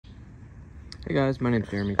Hey guys, my name's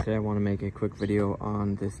Jeremy. Today I want to make a quick video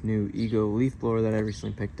on this new Ego leaf blower that I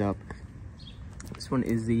recently picked up. This one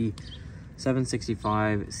is the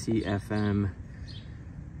 765 CFM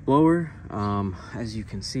blower. As you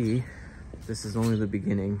can see, this is only the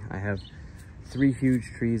beginning. I have 3 huge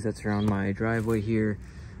trees that surround my driveway here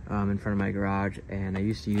in front of my garage, and I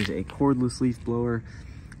used to use a cordless leaf blower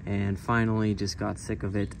and finally just got sick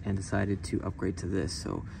of it and decided to upgrade to this.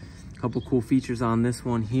 So a couple cool features on this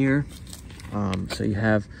one here. So you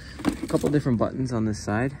have a couple different buttons on this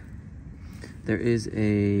side. There is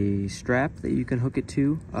a strap that you can hook it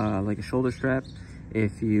to, like a shoulder strap.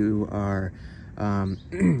 If you are,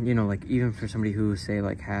 you know, like even for somebody who say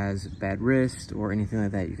like has bad wrist or anything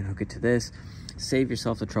like that, you can hook it to this. Save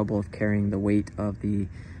yourself the trouble of carrying the weight of the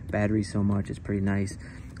battery so much. It's pretty nice.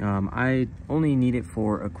 I only need it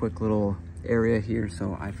for a quick little area here,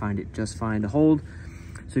 so I find it just fine to hold.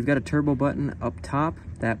 So you've got a turbo button up top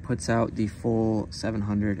that puts out the full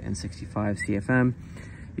 765 CFM.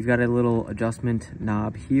 You've got a little adjustment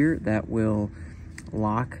knob here that will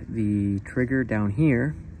lock the trigger down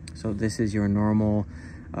here. So this is your normal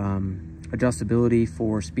adjustability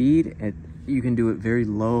for speed. You can do it very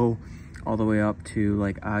low all the way up to,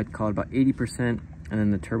 like, I'd call it about 80%, and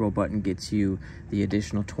then the turbo button gets you the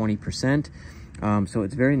additional 20%. So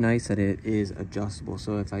it's very nice that it is adjustable.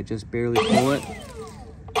 So if I just barely pull it,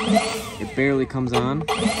 it barely comes on,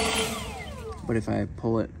 but if I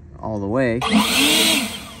pull it all the way,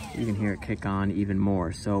 you can hear it kick on even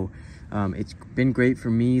more. So it's been great for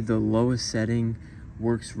me. The lowest setting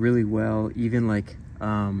works really well, even like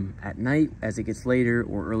at night as it gets later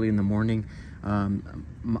or early in the morning.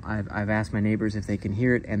 I've asked my neighbors if they can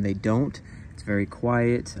hear it, and they don't. It's very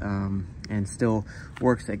quiet and still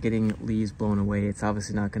works at getting leaves blown away. It's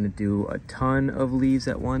obviously not going to do a ton of leaves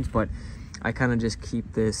at once, but I kind of just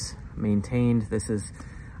keep this maintained.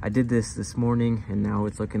 I did this morning, and now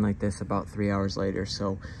it's looking like this about 3 hours later.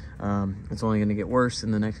 So it's only going to get worse in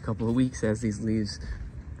the next couple of weeks as these leaves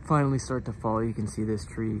finally start to fall. You can see this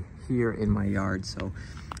tree here in my yard. So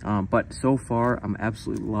but so far I'm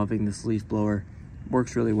absolutely loving this leaf blower.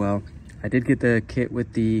 Works really well. I did get the kit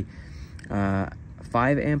with the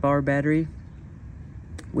 5 amp hour battery.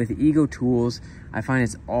 With Ego tools, I find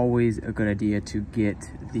it's always a good idea to get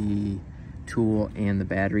the tool and the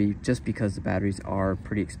battery, just because the batteries are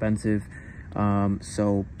pretty expensive.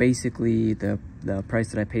 So basically the price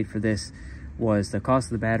that I paid for this was the cost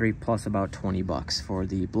of the battery plus about 20 bucks for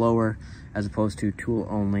the blower, as opposed to tool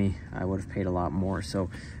only I would have paid a lot more. So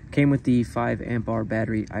came with the 5 amp hour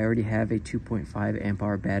battery. I already have a 2.5 amp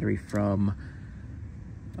hour battery from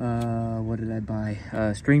what did I buy?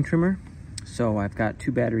 String trimmer. So I've got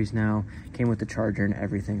 2 batteries now. Came with the charger and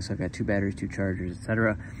everything, so I've got 2 batteries, 2 chargers,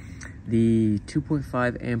 etc. The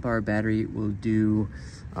 2.5 amp hour battery will do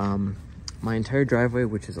my entire driveway,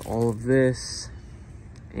 which is all of this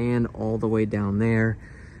and all the way down there,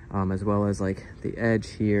 as well as like the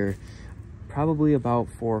edge here, probably about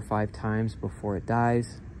 4 or 5 times before it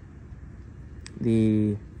dies.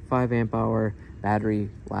 The 5 amp hour battery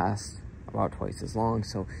lasts about twice as long,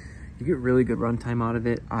 so you get really good runtime out of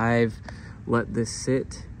it. I've let this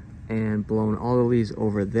sit and blown all the leaves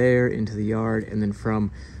over there into the yard, and then from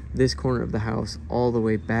this corner of the house all the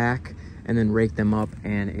way back, and then rake them up,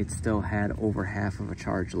 and it still had over half of a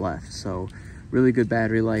charge left. So really good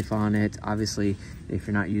battery life on it. Obviously, if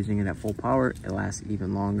you're not using it at full power, it lasts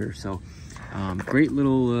even longer. So great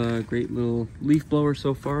little leaf blower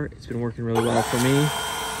so far. It's been working really well for me.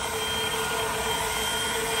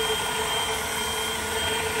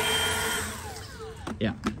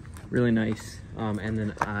 Yeah, really nice. And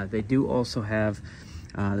then they do also have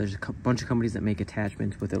there's a bunch of companies that make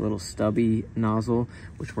attachments with a little stubby nozzle,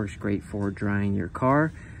 which works great for drying your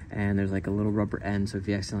car. And there's like a little rubber end, so if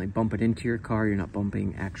you accidentally bump it into your car, you're not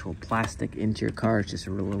bumping actual plastic into your car. It's just a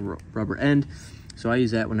little rubber end. So I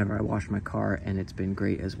use that whenever I wash my car, and it's been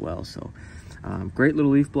great as well. So great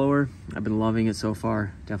little leaf blower. I've been loving it so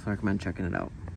far. Definitely recommend checking it out.